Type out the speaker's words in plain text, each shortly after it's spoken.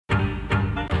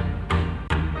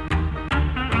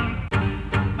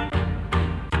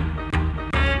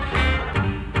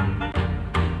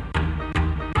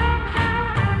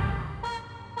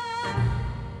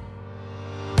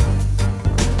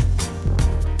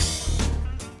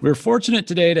We're fortunate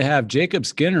today to have Jacob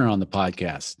Skinner on the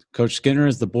podcast. Coach Skinner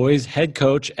is the boys' head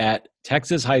coach at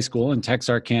Texas High School in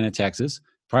Texarkana, Texas.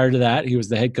 Prior to that, he was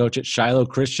the head coach at Shiloh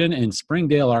Christian in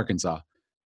Springdale, Arkansas.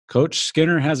 Coach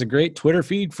Skinner has a great Twitter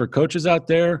feed for coaches out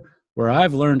there where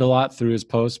I've learned a lot through his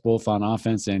posts, both on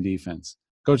offense and defense.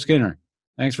 Coach Skinner,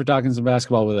 thanks for talking some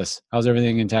basketball with us. How's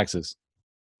everything in Texas?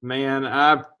 Man,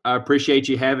 I appreciate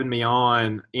you having me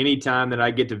on. Anytime that I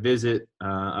get to visit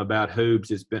about hoops,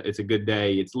 it's a good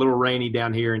day. It's a little rainy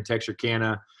down here in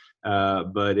Texarkana,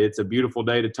 but it's a beautiful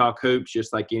day to talk hoops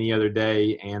just like any other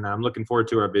day, and I'm looking forward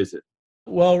to our visit.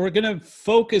 Well, we're going to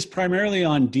focus primarily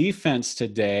on defense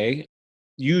today.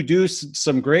 You do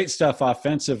some great stuff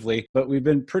offensively, but we've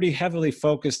been pretty heavily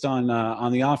focused on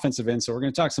the offensive end, so we're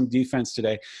going to talk some defense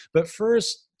today. But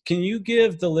first, can you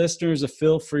give the listeners a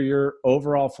feel for your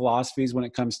overall philosophies when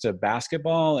it comes to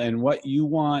basketball and what you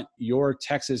want your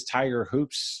Texas Tiger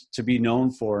hoops to be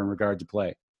known for in regard to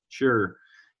play? Sure.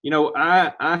 You know,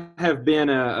 I have been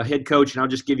a head coach, and I'll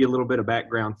just give you a little bit of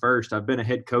background first. I've been a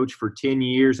head coach for 10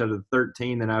 years out of the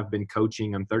 13 that I've been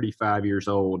coaching. I'm 35 years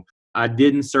old. I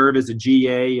didn't serve as a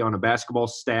GA on a basketball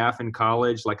staff in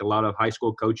college like a lot of high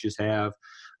school coaches have.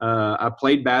 I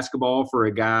played basketball for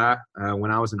a guy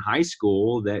when I was in high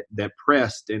school that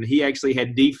pressed, and he actually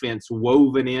had defense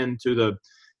woven into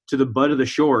the butt of the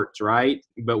shorts, right?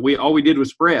 But all we did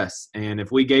was press, and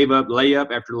if we gave up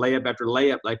layup after layup after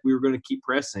layup, like we were going to keep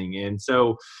pressing. And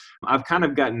so I've kind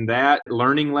of gotten that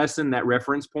learning lesson, that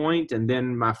reference point. And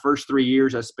then my first 3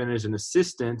 years I spent as an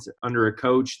assistant under a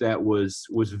coach that was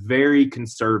very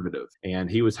conservative, and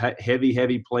he was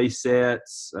heavy play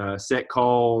sets, set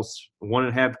calls, wanted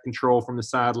to have control from the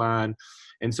sideline.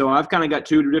 And so I've kind of got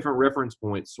two different reference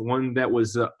points. One that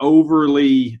was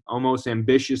overly, almost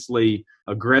ambitiously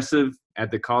aggressive at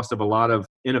the cost of a lot of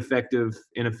ineffective,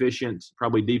 inefficient,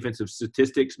 probably defensive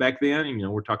statistics back then. You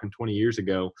know, we're talking 20 years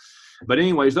ago. But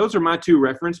anyways, those are my two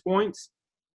reference points.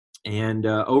 And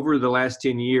over the last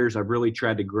 10 years, I've really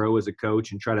tried to grow as a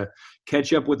coach and try to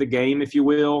catch up with the game, if you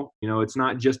will. You know, it's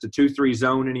not just a 2-3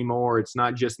 zone anymore. It's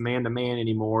not just man-to-man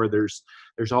anymore. There's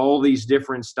all these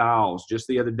different styles. Just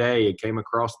the other day, it came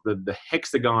across the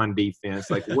hexagon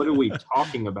defense. Like, what are we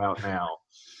talking about now?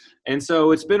 And so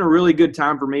it's been a really good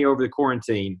time for me over the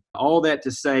quarantine. All that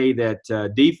to say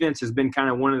that defense has been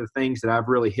kind of one of the things that I've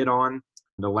really hit on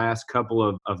the last couple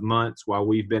of months while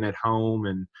we've been at home,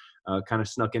 and kind of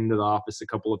snuck into the office a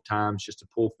couple of times just to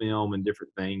pull film and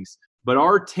different things. But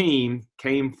our team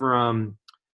came from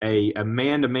a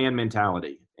man-to-man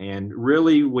mentality. And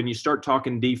really, when you start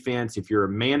talking defense, if you're a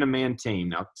man-to-man team,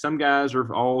 now some guys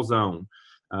are all zone,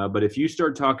 but if you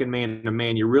start talking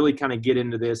man-to-man, you really kind of get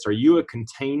into this. Are you a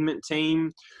containment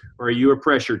team or are you a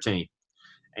pressure team?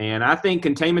 And I think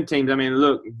containment teams, I mean,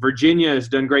 look, Virginia has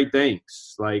done great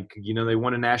things. Like, you know, they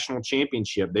won a national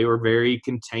championship. They were very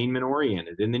containment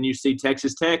oriented. And then you see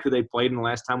Texas Tech, who they played in the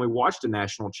last time we watched a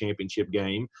national championship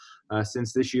game.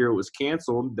 Since this year it was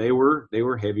canceled, they were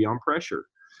heavy on pressure.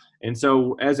 And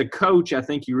so as a coach, I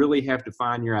think you really have to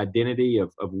find your identity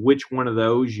of which one of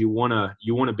those you want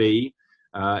to be.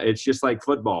 It's just like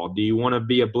football. Do you want to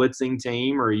be a blitzing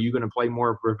team, or are you going to play more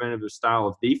of a preventative style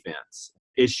of defense?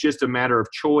 It's just a matter of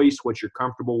choice, what you're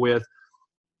comfortable with.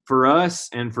 For us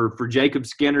and for Jacob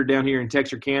Skinner down here in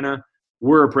Texarkana,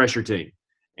 we're a pressure team.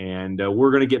 And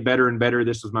we're going to get better and better.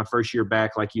 This was my first year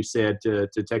back, like you said, to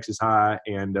Texas High.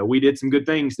 And we did some good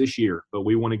things this year, but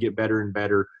we want to get better and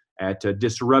better at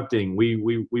disrupting. We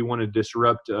want to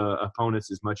disrupt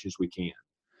opponents as much as we can.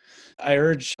 I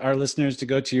urge our listeners to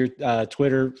go to your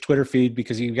Twitter feed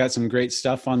because you've got some great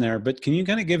stuff on there. But can you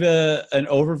kind of give an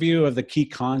overview of the key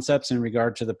concepts in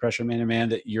regard to the pressure man-to-man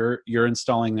that you're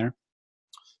installing there?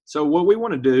 So what we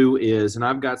want to do is, and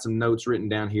I've got some notes written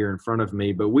down here in front of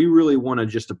me, but we really want to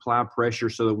just apply pressure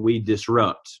so that we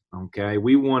disrupt, okay?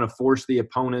 We want to force the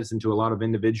opponents into a lot of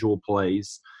individual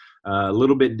plays. A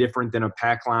little bit different than a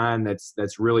pack line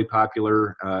that's really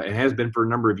popular. It has been for a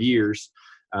number of years.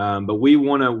 But we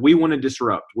want to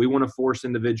disrupt. We want to force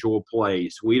individual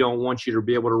plays. We don't want you to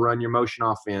be able to run your motion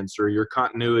offense or your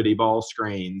continuity ball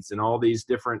screens and all these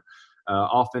different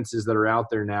offenses that are out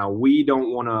there now. We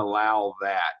don't want to allow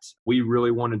that. We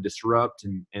really want to disrupt,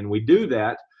 and we do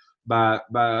that by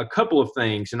a couple of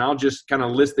things. And I'll just kind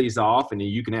of list these off, and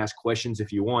you can ask questions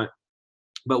if you want.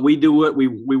 But we do it.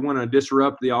 We want to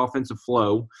disrupt the offensive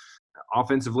flow.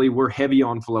 Offensively, we're heavy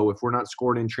on flow. If we're not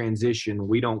scoring in transition,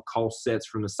 we don't call sets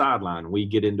from the sideline. We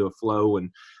get into a flow, and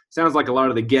sounds like a lot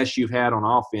of the guests you've had on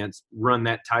offense run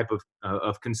that type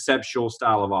of conceptual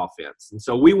style of offense. And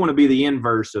so we want to be the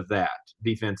inverse of that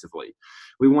defensively.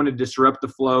 We want to disrupt the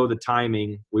flow, the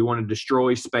timing. We want to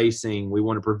destroy spacing. We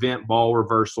want to prevent ball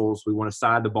reversals. We want to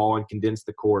side the ball and condense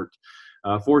the court.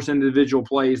 Force individual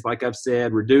plays, like I've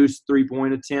said, reduce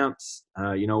three-point attempts.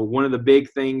 One of the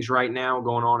big things right now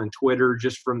going on in Twitter,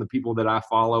 just from the people that I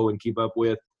follow and keep up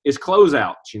with, is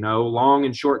closeouts, long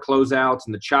and short closeouts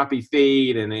and the choppy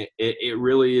feed. And it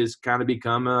really has kind of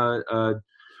become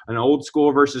an old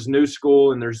school versus new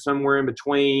school, and there's somewhere in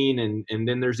between. And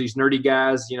then there's these nerdy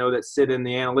guys, that sit in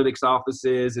the analytics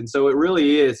offices. And so it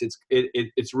really is.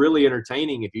 It's really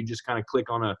entertaining if you just kind of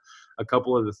click on a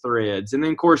couple of the threads. And then,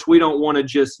 of course, we don't want to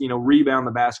just, rebound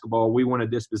the basketball. We want to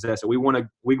dispossess it. We want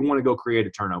to go create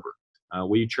a turnover.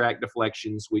 We track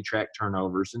deflections. We track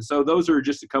turnovers. And so those are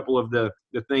just a couple of the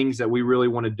things that we really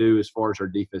want to do as far as our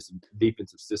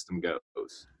defensive system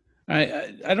goes.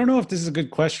 I don't know if this is a good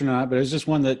question or not, but it's just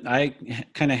one that I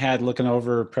kind of had looking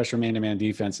over pressure man-to-man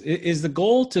defense. Is the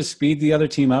goal to speed the other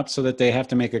team up so that they have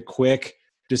to make a quick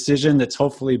decision that's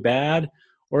hopefully bad?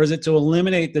 Or is it to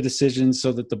eliminate the decisions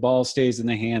so that the ball stays in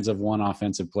the hands of one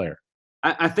offensive player?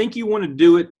 I think you want to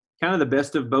do it kind of the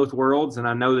best of both worlds. And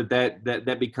I know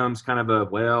that becomes kind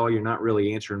of you're not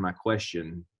really answering my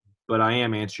question, but I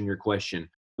am answering your question.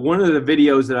 One of the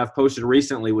videos that I've posted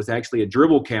recently was actually a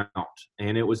dribble count,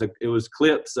 and it was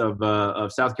clips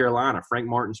of South Carolina, Frank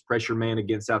Martin's pressure man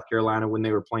against South Carolina when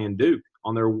they were playing Duke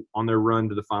on their run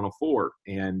to the Final Four,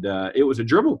 and it was a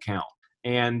dribble count.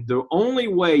 And the only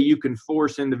way you can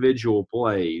force individual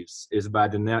plays is by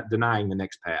denying the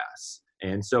next pass.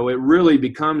 And so it really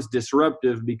becomes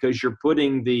disruptive because you're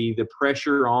putting the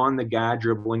pressure on the guy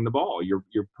dribbling the ball. You're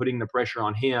putting the pressure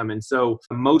on him. And so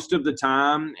most of the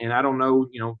time, and I don't know,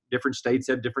 different states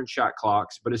have different shot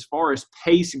clocks, but as far as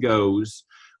pace goes,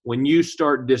 when you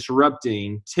start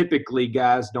disrupting, typically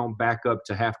guys don't back up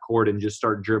to half court and just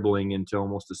start dribbling into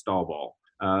almost a stall ball.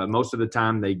 Most of the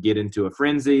time they get into a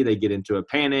frenzy, they get into a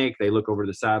panic, they look over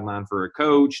the sideline for a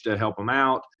coach to help them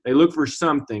out. They look for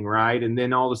something, right? And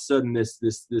then all of a sudden this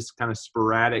kind of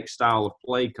sporadic style of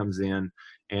play comes in,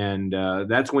 and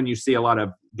that's when you see a lot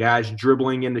of guys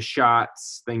dribbling into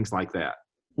shots, things like that.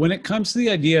 When it comes to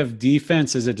the idea of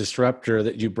defense as a disruptor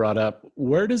that you brought up,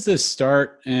 where does this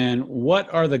start and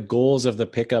what are the goals of the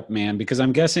pickup man? Because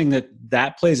I'm guessing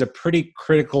that plays a pretty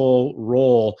critical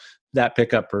role, that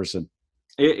pickup person.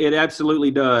 It absolutely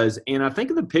does. And I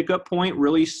think the pickup point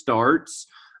really starts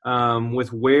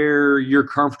with where you're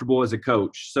comfortable as a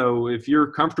coach. So if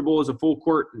you're comfortable as a full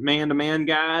court man-to-man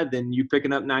guy, then you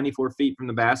picking up 94 feet from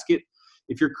the basket.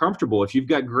 If you're comfortable, if you've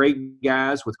got great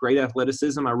guys with great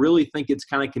athleticism, I really think it's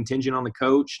kind of contingent on the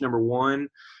coach, number one,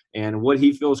 and what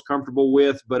he feels comfortable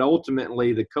with. But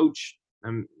ultimately, the coach,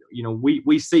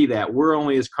 we see that we're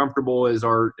only as comfortable as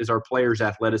our players'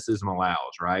 athleticism allows,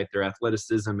 right? Their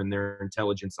athleticism and their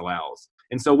intelligence allows.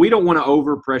 And so we don't want to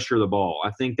overpressure the ball.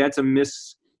 I think that's a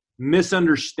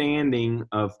misunderstanding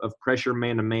of pressure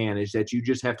man-to-man, is that you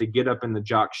just have to get up in the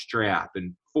jock strap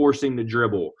and forcing the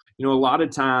dribble. A lot of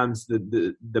times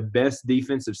the best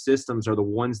defensive systems are the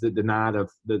ones that deny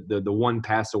the one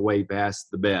pass away pass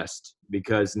the best,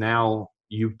 because now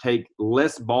you take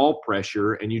less ball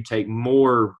pressure and you take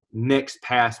more next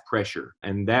pass pressure.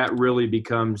 And that really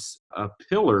becomes a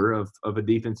pillar of a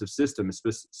defensive system,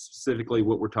 specifically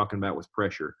what we're talking about with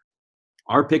pressure.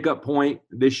 Our pickup point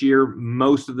this year,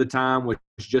 most of the time, was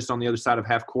just on the other side of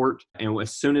half court. And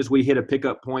as soon as we hit a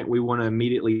pickup point, we want to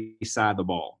immediately side the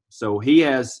ball. So he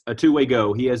has a two-way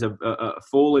go. He has a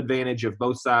full advantage of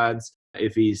both sides.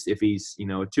 If he's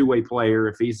a two-way player,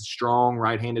 if he's a strong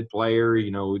right-handed player,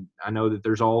 I know that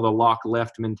there's all the lock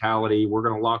left mentality. We're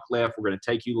going to lock left. We're going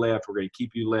to take you left. We're going to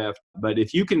keep you left. But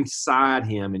if you can side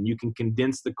him and you can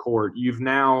condense the court, you've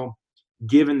now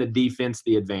given the defense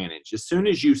the advantage. As soon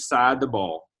as you side the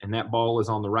ball and that ball is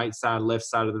on the right side, left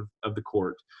side of the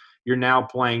court, you're now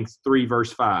playing 3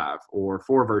 versus 5 or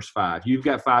 4 versus 5. You've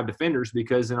got 5 defenders,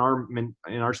 because in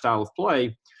our style of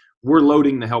play, we're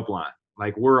loading the help line.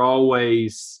 Like, we're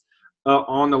always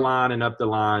on the line and up the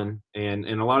line. And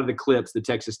a lot of the clips, the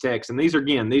Texas Techs, and these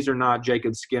are not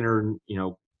Jacob Skinner,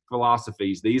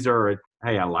 philosophies. These are,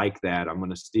 hey, I like that. I'm going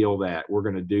to steal that. We're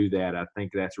going to do that. I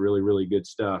think that's really, really good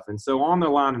stuff. And so on the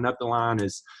line and up the line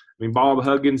is, Bob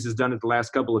Huggins has done it the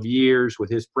last couple of years with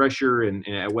his pressure and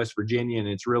at West Virginia, and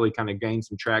it's really kind of gained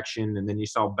some traction. And then you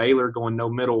saw Baylor going no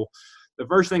middle. The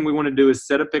first thing we want to do is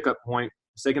set a pickup point.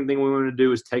 Second thing we want to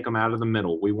do is take them out of the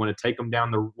middle. We want to take them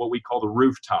down what we call the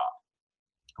rooftop.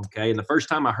 Okay. And the first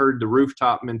time I heard the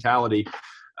rooftop mentality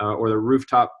or the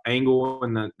rooftop angle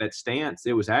and that stance,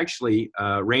 it was actually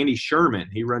Randy Sherman.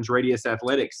 He runs Radius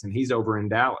Athletics, and he's over in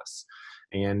Dallas.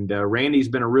 And Randy's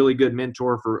been a really good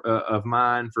mentor of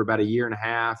mine for about a year and a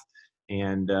half.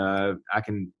 And I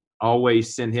can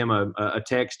always send him a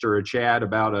text or a chat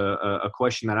about a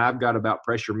question that I've got about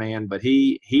pressure man. But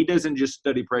he doesn't just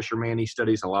study pressure man. He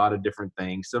studies a lot of different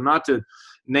things. So not to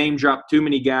name drop too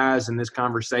many guys in this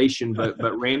conversation, but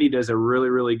Randy does a really,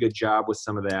 really good job with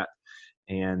some of that.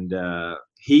 And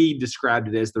he described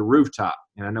it as the rooftop.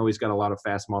 And I know he's got a lot of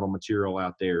fast model material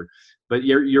out there. But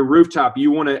your rooftop,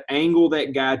 you want to angle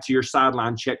that guy to your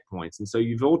sideline checkpoints. And so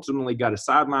you've ultimately got a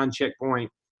sideline checkpoint,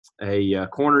 a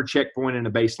corner checkpoint, and a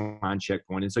baseline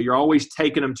checkpoint. And so you're always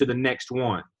taking them to the next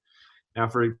one. Now,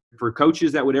 for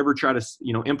coaches that would ever try to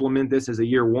implement this as a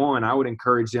year one, I would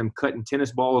encourage them cutting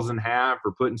tennis balls in half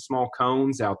or putting small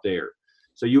cones out there.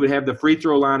 So you would have the free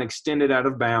throw line extended out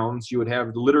of bounds. You would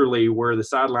have literally where the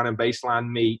sideline and baseline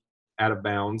meet out of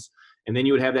bounds. And then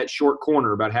you would have that short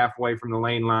corner about halfway from the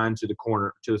lane line to the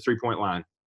corner, to the three-point line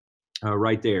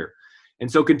right there.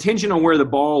 And so contingent on where the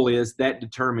ball is, that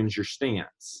determines your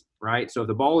stance, right? So if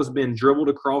the ball has been dribbled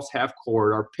across half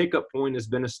court, our pickup point has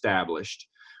been established.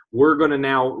 We're going to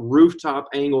now rooftop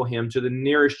angle him to the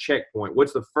nearest checkpoint.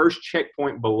 What's the first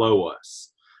checkpoint below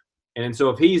us? And so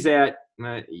if he's at,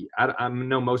 I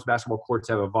know most basketball courts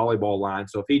have a volleyball line.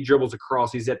 So if he dribbles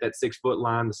across, he's at that 6-foot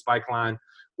line, the spike line,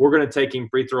 we're going to take him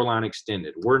free throw line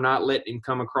extended. We're not letting him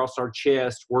come across our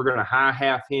chest. We're going to high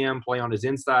half him, play on his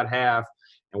inside half,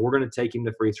 and we're going to take him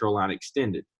to free throw line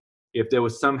extended. If there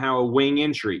was somehow a wing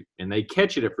entry and they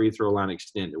catch it at free throw line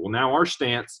extended, well, now our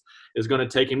stance is going to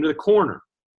take him to the corner.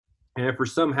 And if for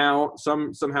somehow,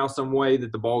 some way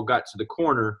that the ball got to the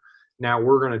corner, now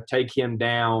we're going to take him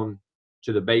down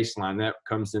to the baseline. That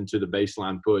comes into the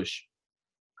baseline push.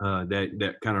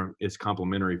 That kind of is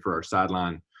complementary for our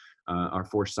sideline, our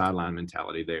forced sideline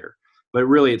mentality there. But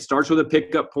really, it starts with a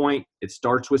pickup point. It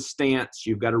starts with stance.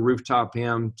 You've got to rooftop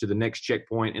him to the next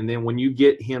checkpoint. And then when you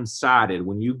get him sided,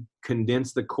 when you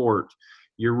condense the court,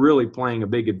 you're really playing a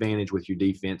big advantage with your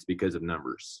defense because of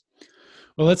numbers.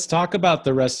 Well, let's talk about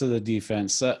the rest of the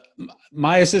defense.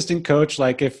 My assistant coach,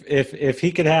 like if he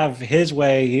could have his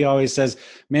way, he always says,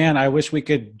 "Man, I wish we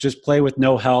could just play with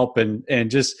no help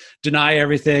and just deny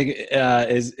everything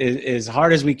as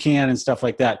hard as we can and stuff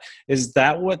like that." Is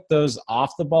that what those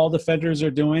off the ball defenders are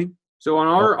doing? So on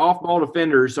our off-ball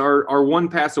defenders, our one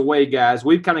pass away guys,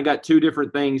 we've kind of got two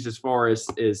different things as far as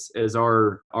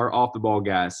our off-the-ball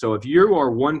guys. So if you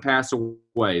are one pass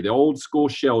away, the old school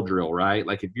shell drill, right?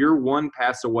 Like if you're one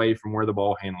pass away from where the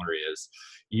ball handler is,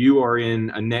 you are in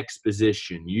a next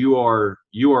position. You are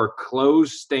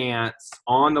closed stance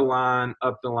on the line,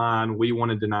 up the line. We want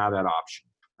to deny that option.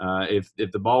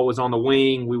 If the ball was on the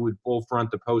wing, we would full front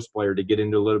the post player to get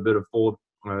into a little bit of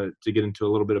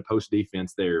post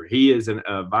defense there. He is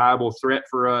a viable threat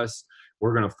for us.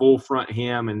 We're going to full front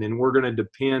him, and then we're going to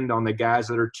depend on the guys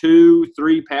that are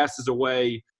 2-3 passes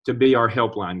away to be our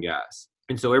helpline guys.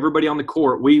 And so everybody on the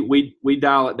court, we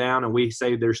dial it down and we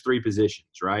say there's 3 positions,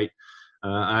 right?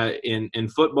 In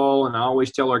football, and I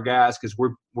always tell our guys, because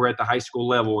we're at the high school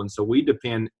level, and so we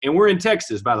depend, and we're in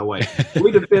Texas, by the way,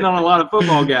 we depend on a lot of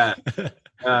football guys.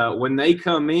 When they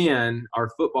come in, our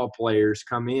football players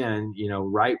come in,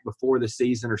 right before the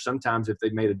season, or sometimes if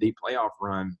they've made a deep playoff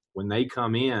run, when they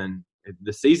come in,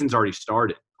 the season's already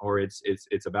started, or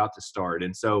it's about to start.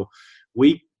 And so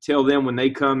we tell them when they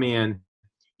come in,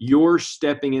 you're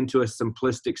stepping into a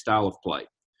simplistic style of play.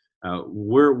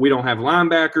 We don't have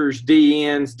linebackers, D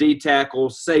ends, D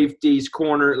tackles, safeties,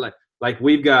 corner. Like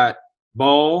we've got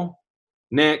ball,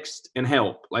 next, and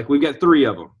help. Like we've got 3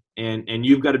 of them. And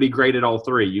you've got to be great at all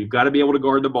 3. You've got to be able to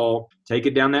guard the ball, take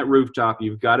it down that rooftop.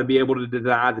 You've got to be able to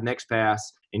deny the next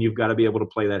pass, and you've got to be able to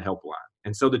play that help line.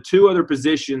 And so the 2 other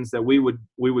positions that we would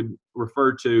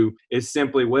refer to is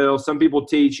simply, well, some people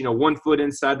teach, 1 foot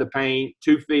inside the paint,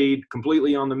 2 feet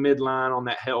completely on the midline on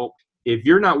that help. If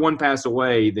you're not 1 pass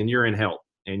away, then you're in help,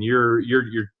 and you're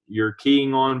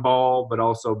keying on ball, but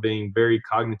also being very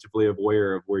cognitively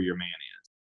aware of where your man is.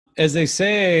 As they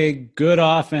say, good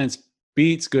offense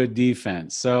beats good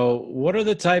defense. So what are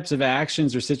the types of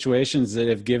actions or situations that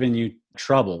have given you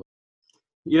trouble?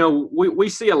 We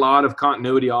see a lot of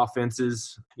continuity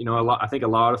offenses. I think a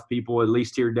lot of people, at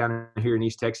least down here in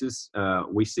East Texas,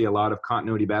 we see a lot of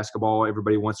continuity basketball.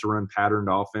 Everybody wants to run patterned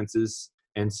offenses.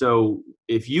 And so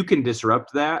if you can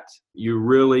disrupt that, you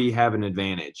really have an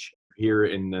advantage here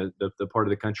in the part of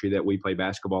the country that we play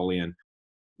basketball in.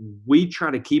 we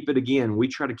try to keep it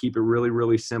really,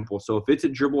 really simple. So if it's a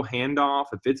dribble handoff,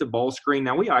 if it's a ball screen,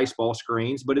 now we ice ball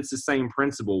screens, but it's the same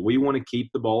principle. We want to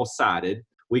keep the ball sided.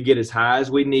 We get as high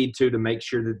as we need to make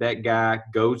sure that that guy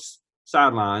goes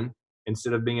sideline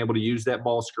instead of being able to use that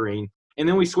ball screen. And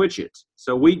then we switch it.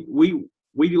 So we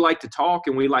like to talk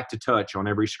and we like to touch on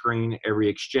every screen, every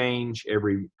exchange,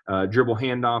 every dribble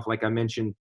handoff. Like I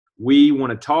mentioned, we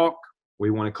want to talk.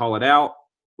 We want to call it out.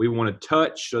 We want to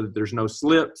touch so that there's no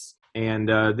slips, and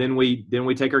then we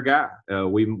take our guy.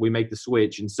 We make the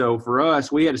switch. And so for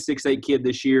us, we had a 6'8" kid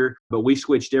this year, but we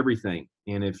switched everything.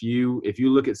 And if you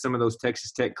look at some of those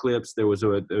Texas Tech clips,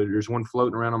 there's one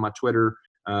floating around on my Twitter.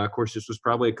 Of course, this was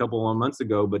probably a couple of months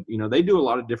ago, but they do a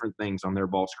lot of different things on their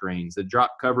ball screens. The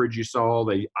drop coverage you saw,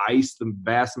 they ice the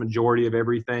vast majority of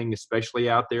everything, especially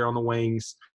out there on the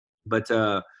wings. But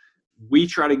we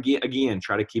try to keep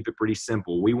it pretty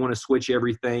simple. We want to switch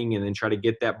everything and then try to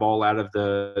get that ball out of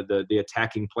the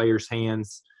attacking player's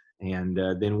hands. And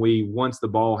then once the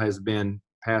ball has been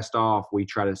passed off, we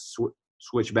try to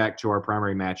switch back to our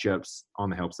primary matchups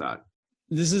on the help side.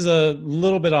 This is a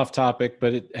little bit off topic,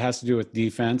 but it has to do with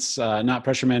defense, not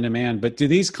pressure man-to-man. But do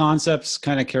these concepts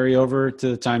kind of carry over to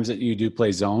the times that you do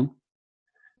play zone?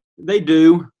 They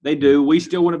do. We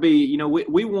still want to be,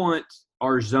 we want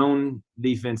our zone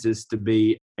defenses to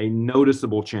be a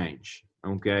noticeable change.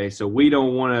 Okay. So we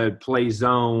don't want to play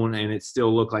zone and it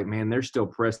still look like, man, they're still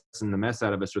pressing the mess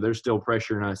out of us or they're still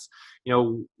pressuring us.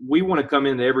 We want to come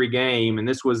into every game. And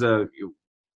this was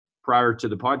prior to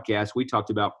the podcast, we talked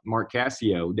about Mark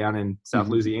Cassio down in South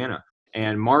Louisiana.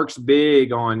 And Mark's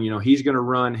big on, he's going to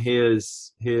run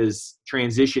his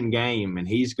transition game, and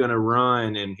he's going to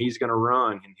run, and he's going to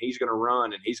run, and he's going to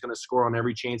run, and he's going to score on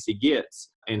every chance he gets.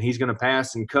 And he's going to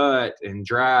pass and cut and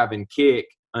drive and kick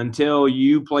until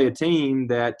you play a team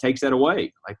that takes that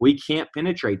away. Like, we can't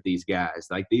penetrate these guys.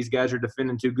 Like, these guys are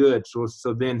defending too good.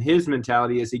 So then his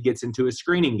mentality is he gets into a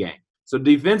screening game. So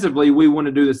defensively, we want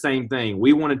to do the same thing.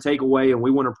 We want to take away and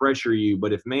we want to pressure you.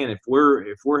 But if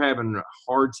we're having a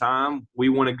hard time, we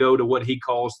want to go to what he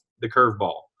calls the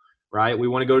curveball, right? We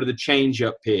want to go to the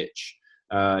changeup pitch.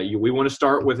 We want to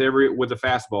start with a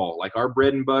fastball. Like, our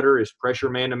bread and butter is pressure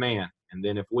man to man. And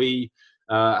then if we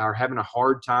are having a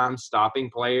hard time stopping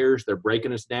players, they're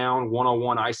breaking us down,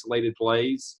 one-on-one isolated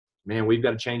plays, man, we've got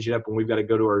to change it up and we've got to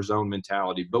go to our zone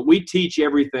mentality. But we teach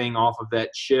everything off of that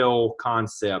shell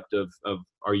concept of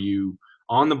are you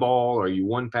on the ball, are you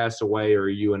one pass away, or are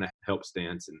you in a help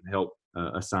stance and help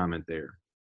assignment there?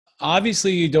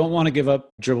 Obviously, you don't want to give up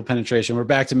dribble penetration. We're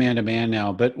back to man-to-man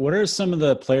now. But what are some of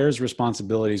the players'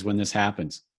 responsibilities when this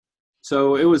happens?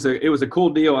 So it was a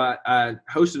cool deal. I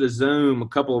hosted a Zoom a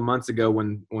couple of months ago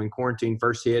when quarantine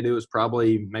first hit. It was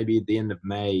probably maybe at the end of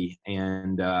May.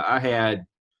 And I had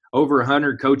over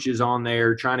 100 coaches on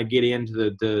there trying to get into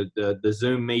the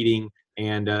Zoom meeting,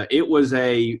 and it was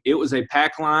a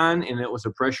pack line, and it was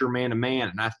a pressure man to man,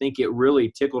 and I think it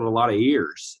really tickled a lot of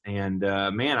ears. And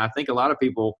man, I think a lot of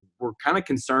people were kind of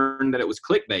concerned that it was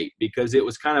clickbait because it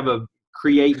was kind of a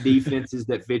create defenses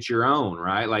that fit your own,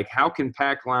 right? Like, how can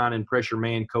pack line and pressure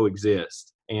man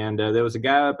coexist? And there was a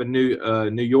guy up in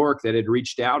New York that had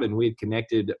reached out, and we had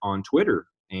connected on Twitter.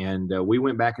 And we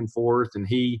went back and forth, and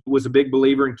he was a big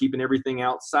believer in keeping everything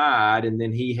outside. And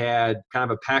then he had kind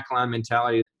of a pack line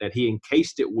mentality that he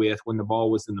encased it with when the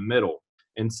ball was in the middle.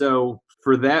 And so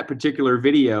for that particular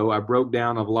video, I broke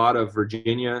down a lot of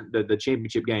Virginia, the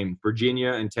championship game,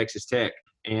 Virginia and Texas Tech.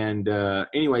 And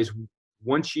anyways,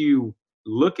 once you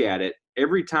look at it,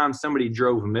 every time somebody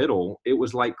drove middle, it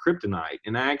was like kryptonite.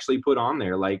 And I actually put on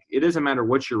there, like, it doesn't matter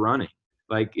what you're running.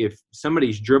 Like, if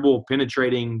somebody's dribble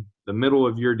penetrating the middle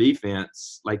of your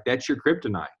defense, like, that's your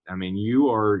kryptonite. I mean,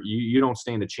 you don't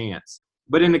stand a chance.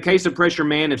 But in the case of pressure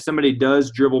man, if somebody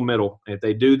does dribble middle, if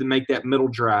they do make that middle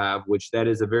drive, which that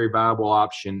is a very viable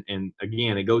option, and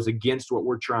again, it goes against what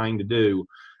we're trying to do,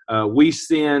 we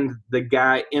send the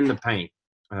guy in the paint.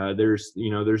 There's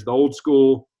the old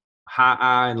school high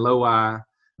eye and low eye,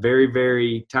 very,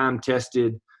 very time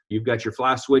tested. You've got your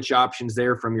fly switch options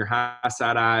there from your high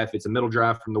side eye. If it's a middle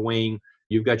drive from the wing,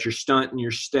 you've got your stunt and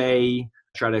your stay.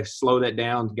 Try to slow that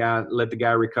down, let the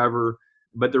guy recover.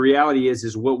 But the reality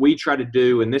is what we try to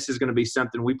do, and this is going to be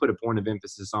something we put a point of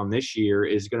emphasis on this year,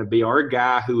 is going to be our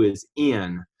guy who is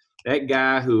in, that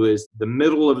guy who is the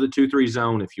middle of the 2-3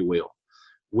 zone, if you will.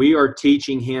 We are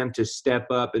teaching him to step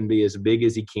up and be as big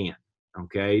as he can.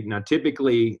 Okay. Now,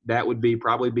 typically that would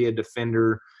probably be a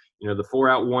defender. The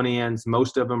 4-out 1-ins,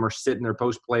 most of them are sitting their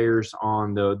post players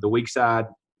on the weak side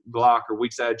block or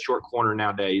weak side short corner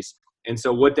nowadays. And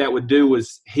so what that would do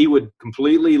was he would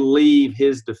completely leave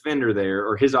his defender there,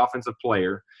 or his offensive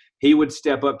player. he would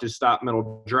step up to stop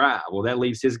middle drive. Well, that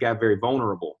leaves his guy very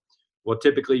vulnerable. Well,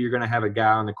 typically you're going to have a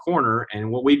guy on the corner,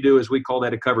 and what we do is we call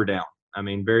that a cover down. I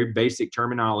mean, very basic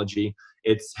terminology.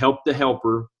 It's help the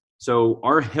helper. So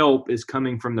our help is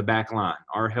coming from the back line.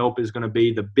 Our help is going to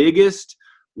be the biggest,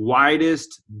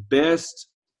 widest, best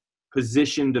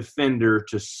position defender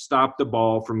to stop the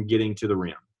ball from getting to the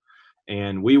rim.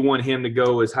 And we want him to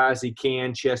go as high as he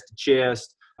can, chest to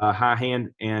chest, high hand,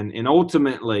 and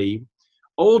ultimately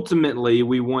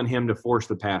we want him to force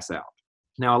the pass out.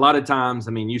 Now, a lot of times,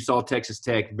 I mean, you saw Texas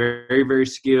Tech, very, very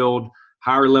skilled,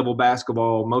 higher level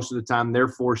basketball. Most of the time they're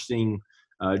forcing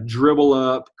dribble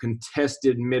up,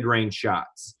 contested mid-range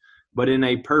shots. But in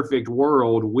a perfect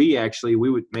world, we'd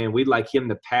like him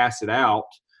to pass it out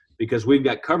because we've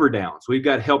got cover downs. We've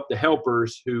got help the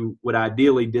helpers who would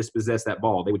ideally dispossess that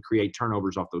ball. They would create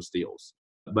turnovers off those steals.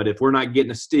 But if we're not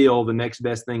getting a steal, the next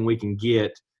best thing we can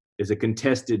get is a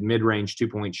contested mid-range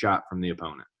 2-point shot from the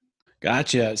opponent.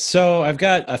 Gotcha. So I've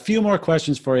got a few more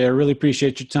questions for you. I really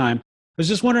appreciate your time. I was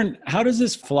just wondering, how does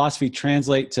this philosophy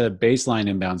translate to baseline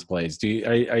inbounds plays?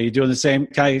 Are you doing the same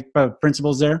kind of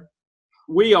principles there?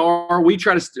 We are. We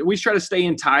try to stay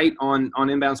in tight on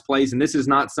inbounds plays, and this is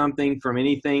not something from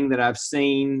anything that I've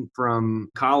seen from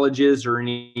colleges or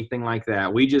anything like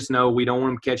that. We just know we don't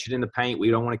want to catch it in the paint.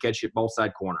 We don't want to catch it ball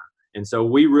side corner. And so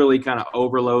we really kind of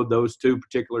overload those two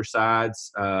particular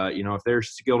sides. If they're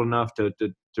skilled enough to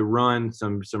run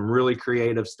some really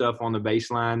creative stuff on the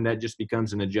baseline, that just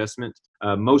becomes an adjustment.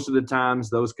 Most of the times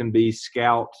those can be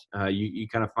scout. You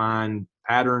kind of find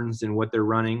patterns in what they're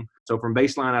running. So from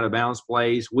baseline out of bounds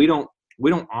plays, we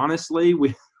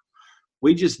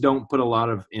just don't put a lot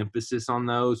of emphasis on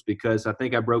those because I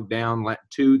think I broke down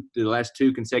the last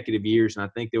 2 consecutive years, and I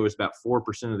think there was about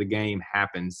 4% of the game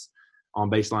happens on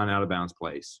baseline out of bounds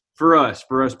plays for us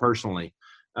personally.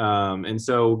 And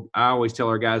so I always tell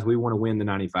our guys, we want to win the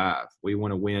 95. We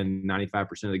want to win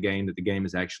 95% of the game, that the game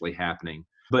is actually happening.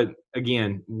 But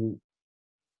again,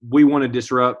 we want to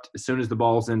disrupt as soon as the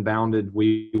ball's inbounded.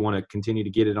 We want to continue to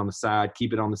get it on the side,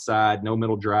 keep it on the side, no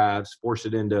middle drives, force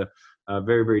it into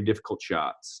very, very difficult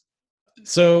shots.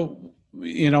 So,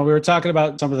 we were talking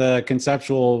about some of the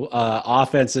conceptual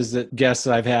offenses that guests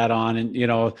that I've had on,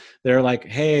 and, they're like,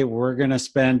 hey, we're going to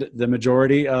spend the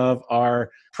majority of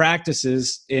our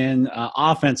practices in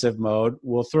offensive mode.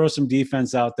 We'll throw some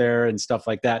defense out there and stuff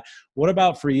like that. What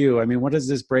about for you? I mean, what does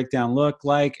this breakdown look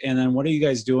like? And then what are you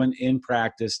guys doing in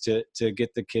practice to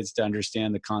get the kids to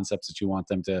understand the concepts that you want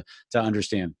them to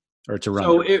understand? Or to run.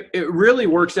 So it really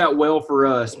works out well for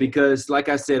us because, like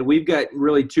I said, we've got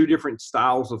really 2 different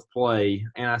styles of play.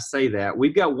 And I say that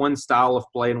we've got one style of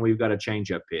play and we've got a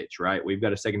change-up pitch, right? We've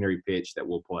got a secondary pitch that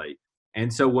we'll play.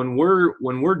 And so when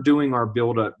we're doing our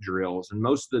build-up drills, and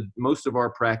most of our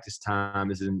practice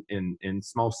time is in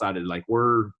small-sided, like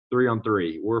we're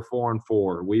 3-on-3, we're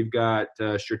 4-on-4. We've got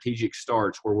strategic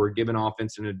starts where we're giving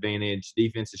offense an advantage,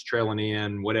 defense is trailing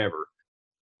in, whatever.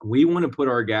 We want to put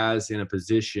our guys in a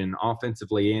position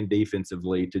offensively and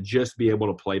defensively to just be able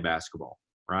to play basketball,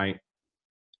 right?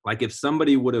 Like if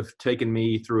somebody would have taken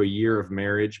me through a year of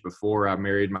marriage before I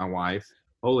married my wife,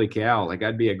 holy cow, like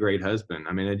I'd be a great husband.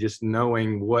 I mean, just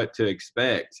knowing what to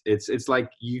expect. It's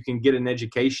like you can get an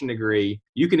education degree.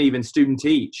 You can even student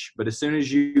teach, but as soon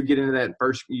as you get into that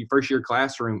first year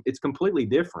classroom, it's completely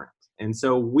different. And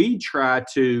so we try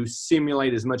to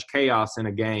simulate as much chaos in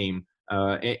a game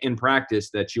in practice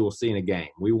that you will see in a game.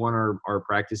 We want our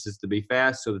practices to be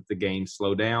fast so that the games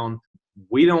slow down.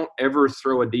 We don't ever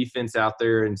throw a defense out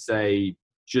there and say,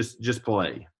 just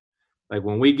play. Like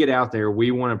when we get out there,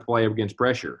 we want to play against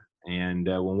pressure. And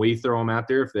when we throw them out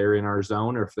there, if they're in our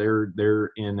zone or if they're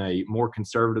in a more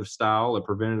conservative style, a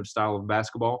preventative style of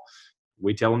basketball,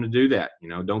 we tell them to do that.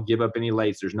 Don't give up any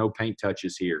lates. There's no paint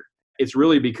touches here. It's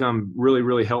really become really,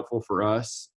 really helpful for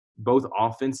us, both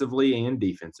offensively and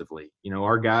defensively.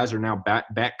 Our guys are now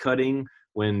back cutting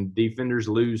when defenders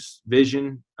lose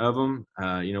vision of them.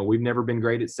 We've never been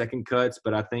great at second cuts,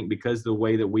 but I think because of the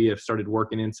way that we have started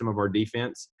working in some of our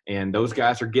defense, and those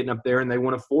guys are getting up there and they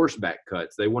want to force back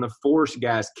cuts. They want to force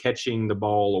guys catching the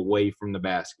ball away from the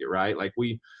basket, right? Like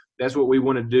that's what we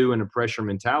want to do in a pressure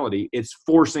mentality. It's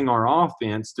forcing our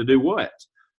offense to do what?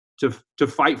 To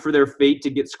fight for their feet,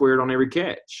 to get squared on every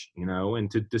catch,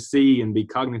 and to see and be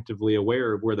cognitively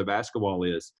aware of where the basketball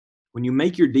is. When you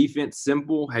make your defense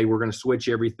simple, hey, we're going to switch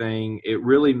everything, it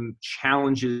really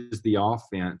challenges the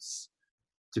offense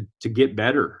to get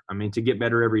better. I mean, to get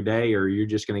better every day, or you're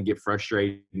just going to get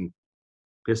frustrated and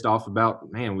pissed off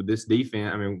about, man, with this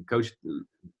defense, I mean, coach,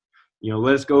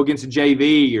 let us go against a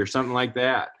JV or something like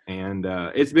that. And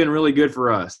it's been really good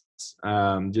for us,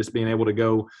 just being able to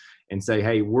go and say,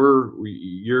 hey,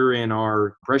 you're in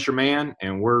our pressure man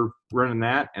and we're running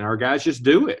that, and our guys just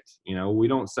do it. We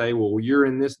don't say, well, you're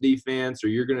in this defense or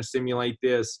you're going to simulate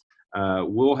this.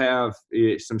 We'll have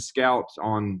some scouts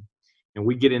on, and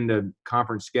we get into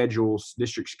conference schedules,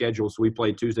 district schedules. We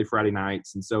play Tuesday, Friday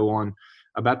nights. And so on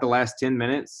about the last 10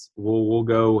 minutes, we'll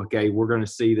go, okay, we're going to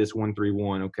see this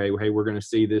 1-3-1. Okay. Hey, we're going to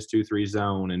see this 2-3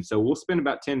 zone. And so we'll spend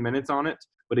about 10 minutes on it.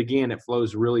 But again, it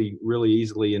flows really, really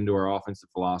easily into our offensive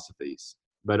philosophies.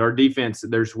 But our defense,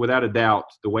 there's without a doubt,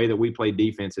 the way that we play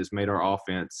defense has made our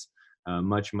offense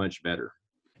much, much better.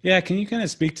 Yeah, can you kind of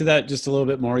speak to that just a little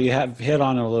bit more? You have hit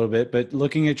on it a little bit, but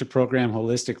looking at your program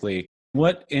holistically,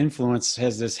 what influence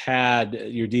has this had,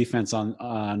 your defense,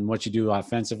 on what you do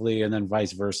offensively, and then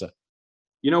vice versa?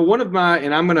 One of my,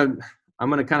 and I'm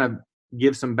gonna kind of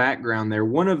give some background there.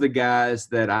 One of the guys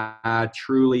that I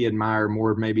truly admire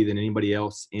more maybe than anybody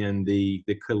else in the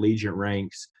collegiate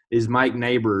ranks is Mike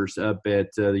Neighbors up at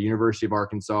the University of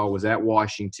Arkansas, was at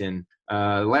Washington.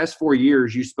 The last 4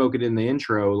 years, you spoke it in the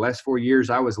intro, last 4 years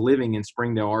I was living in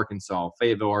Springdale, Arkansas,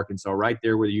 Fayetteville, Arkansas, right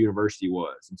there where the university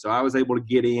was. And so I was able to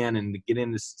get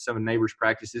into some of Neighbors'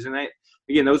 practices. And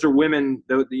again, those are women,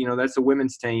 that's a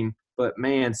women's team. But,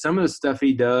 man, some of the stuff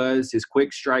he does, his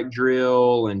quick strike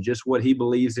drill and just what he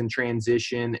believes in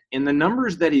transition and the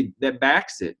numbers that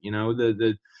backs it,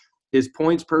 his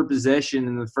points per possession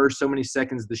in the first so many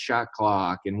seconds of the shot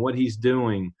clock and what he's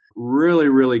doing, really,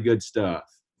 really good stuff.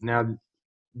 Now,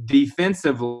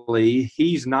 defensively,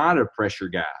 he's not a pressure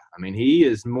guy. I mean, he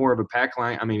is more of a pack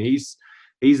line. I mean, he's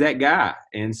that guy.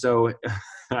 And so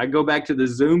I go back to the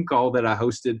Zoom call that I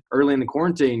hosted early in the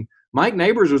quarantine. Mike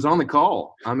Neighbors was on the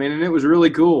call. I mean, and it was really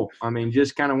cool. I mean,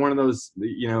 just kind of one of those,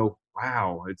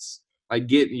 wow, it's like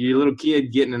getting your little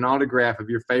kid getting an autograph of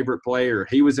your favorite player.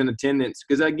 He was in attendance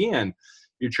because, again,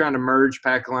 you're trying to merge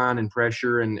pack line and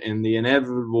pressure and the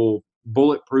inevitable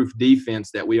bulletproof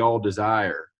defense that we all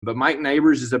desire. But Mike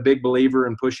Neighbors is a big believer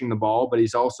in pushing the ball, but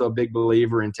he's also a big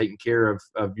believer in taking care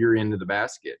of your end of the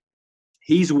basket.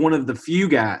 He's one of the few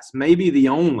guys, maybe the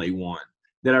only one,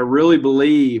 that I really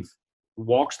believe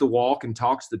walks the walk and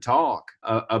talks the talk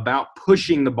about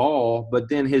pushing the ball, but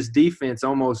then his defense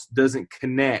almost doesn't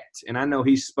connect. And I know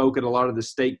he spoke at a lot of the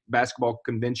state basketball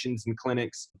conventions and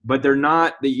clinics, but they're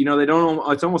not, they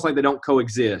don't, it's almost like they don't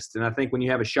coexist. And I think when you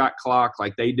have a shot clock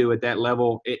like they do at that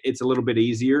level, it's a little bit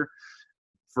easier.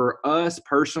 For us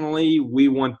personally, we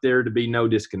want there to be no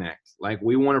disconnect. Like,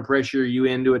 we want to pressure you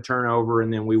into a turnover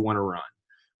and then we want to run.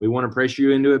 We want to pressure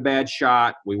you into a bad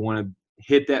shot. We want to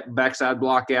hit that backside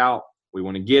block out. We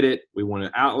want to get it, we want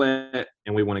to outlet,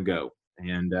 and we want to go.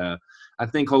 And I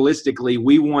think holistically,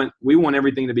 we want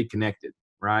everything to be connected,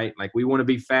 right? Like, we want to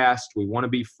be fast, we want to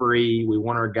be free, we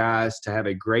want our guys to have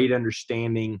a great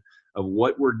understanding of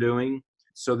what we're doing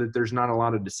so that there's not a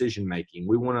lot of decision making.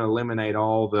 We want to eliminate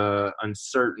all the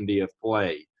uncertainty of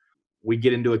play. We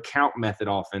get into a count method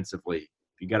offensively.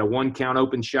 If you got a 1 count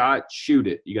open shot, shoot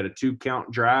it. You got a 2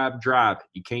 count drive it.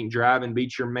 You can't drive and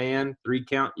beat your man. 3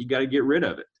 count, you got to get rid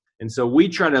of it. And so we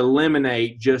try to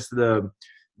eliminate just the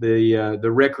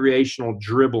recreational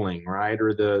dribbling, right,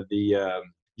 or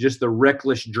just the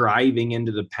reckless driving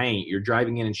into the paint. You're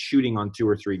driving in and shooting on 2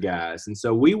 or 3 guys. And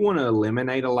so we want to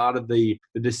eliminate a lot of the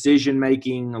decision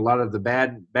making, a lot of the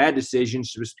bad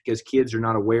decisions, just because kids are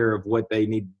not aware of what they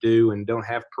need to do and don't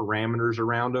have parameters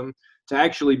around them to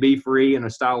actually be free in a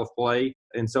style of play.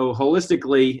 And so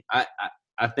holistically,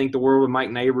 I think the world of Mike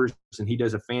Neighbors, and he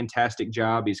does a fantastic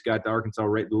job. He's got the Arkansas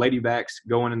Ladybacks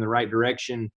going in the right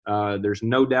direction. There's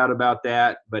no doubt about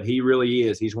that, but he really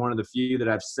is. He's one of the few that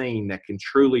I've seen that can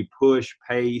truly push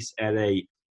pace at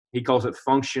he calls it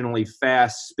functionally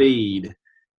fast speed,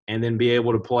 and then be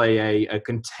able to play a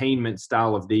containment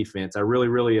style of defense. I really,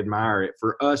 really admire it.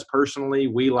 For us personally,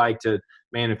 we like to,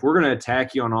 man, if we're going to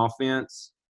attack you on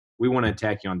offense, we want to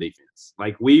attack you on defense.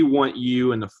 Like, we want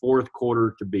you in the fourth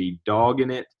quarter to be dogging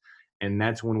it, and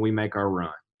that's when we make our run.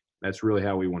 That's really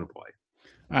how we want to play.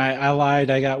 All right, I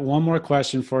lied. I got one more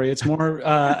question for you. It's more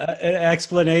an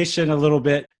explanation a little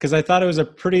bit, because I thought it was a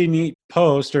pretty neat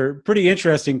post, or pretty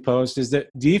interesting post, is that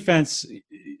defense,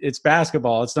 it's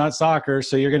basketball. It's not soccer,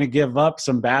 so you're going to give up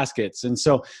some baskets. And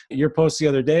so your post the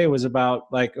other day was about,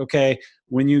 like, okay,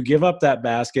 when you give up that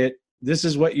basket, this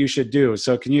is what you should do.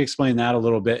 So can you explain that a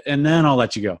little bit? And then I'll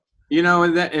let you go.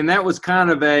 And that was kind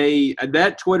of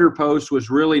that Twitter post was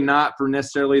really not for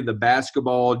necessarily the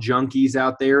basketball junkies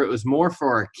out there. It was more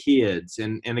for our kids.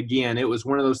 And again, it was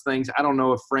one of those things. I don't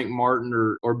know if Frank Martin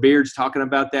or Beard's talking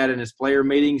about that in his player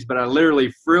meetings, but I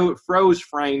literally freeze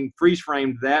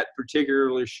framed that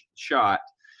particular shot.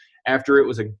 after it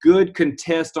was a good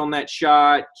contest on that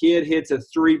shot, kid hits a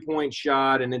 3-point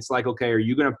shot, and it's like, okay, are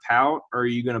you going to pout or are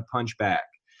you going to punch back?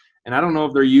 And I don't know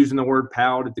if they're using the word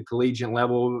pout at the collegiate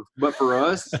level, but for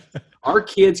us, our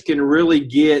kids can really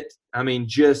get,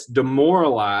 just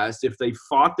demoralized if they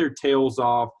fought their tails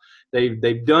off.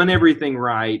 They've done everything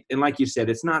right. And like you said,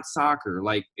 it's not soccer.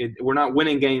 We're not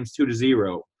winning games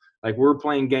 2-0. Like, we're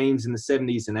playing games in the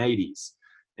 70s and 80s.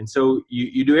 And so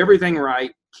you do everything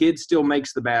right. Kid still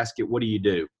makes the basket. What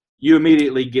do? You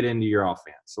immediately get into your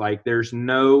offense. Like, there's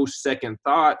no second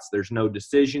thoughts. There's no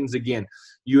decisions. Again,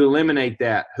 you eliminate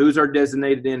that. Who's our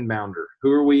designated inbounder?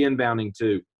 Who are we inbounding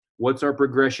to? What's our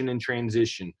progression in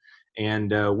transition?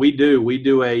 And we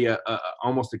do a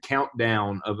almost a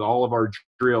countdown of all of our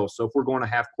drills. So if we're going to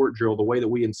half court drill, the way that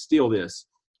we instill this,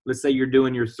 let's say you're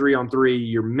doing your 3-on-3,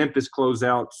 your Memphis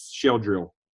closeouts shell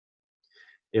drill.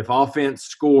 If offense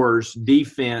scores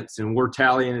defense and we're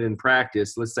tallying it in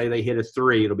practice, let's say they hit a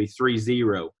 3, it'll be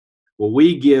 3-0. Well,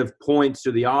 we give points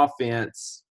to the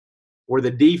offense or the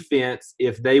defense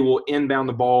if they will inbound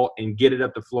the ball and get it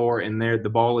up the floor, and the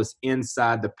ball is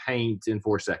inside the paint in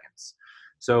 4 seconds.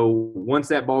 So once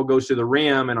that ball goes to the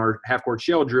rim in our half-court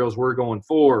shell drills, we're going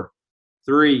 4,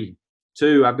 3,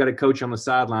 2. I've got a coach on the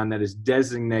sideline that is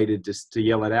designated to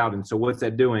yell it out. And so what's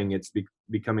that doing? It's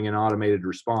becoming an automated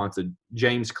response, a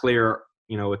James Clear,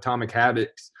 Atomic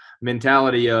Habits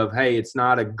mentality of, hey, it's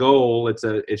not a goal. It's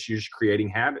you're just creating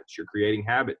habits. You're creating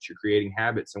habits. You're creating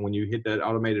habits. And when you hit that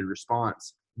automated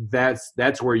response,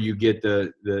 that's where you get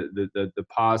the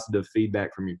positive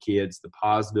feedback from your kids, the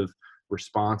positive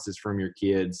responses from your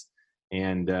kids.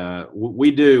 And we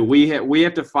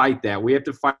have to fight that. We have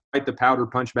to fight the powder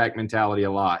punch back mentality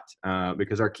a lot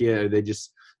because our kid, they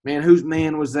just, man, whose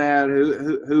man was that?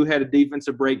 Who had a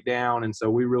defensive breakdown? And so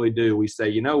we really do. We say,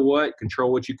 you know what?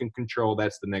 Control what you can control.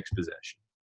 That's the next possession.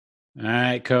 All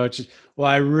right, Coach. Well,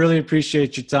 I really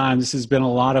appreciate your time. This has been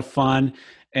a lot of fun.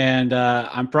 And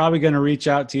I'm probably going to reach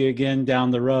out to you again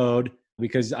down the road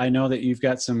because I know that you've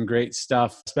got some great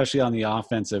stuff, especially on the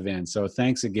offensive end. So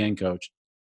thanks again, Coach.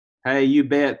 Hey, you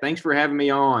bet. Thanks for having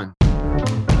me on.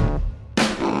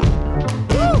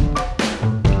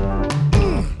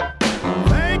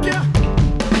 Thank you.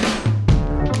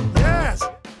 Yes.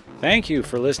 Thank you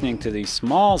for listening to the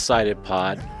Small Sided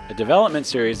Pod, a development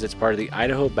series that's part of the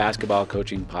Idaho Basketball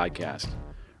Coaching Podcast.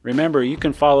 Remember, you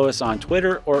can follow us on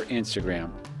Twitter or Instagram.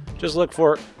 Just look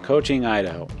for Coaching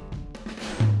Idaho.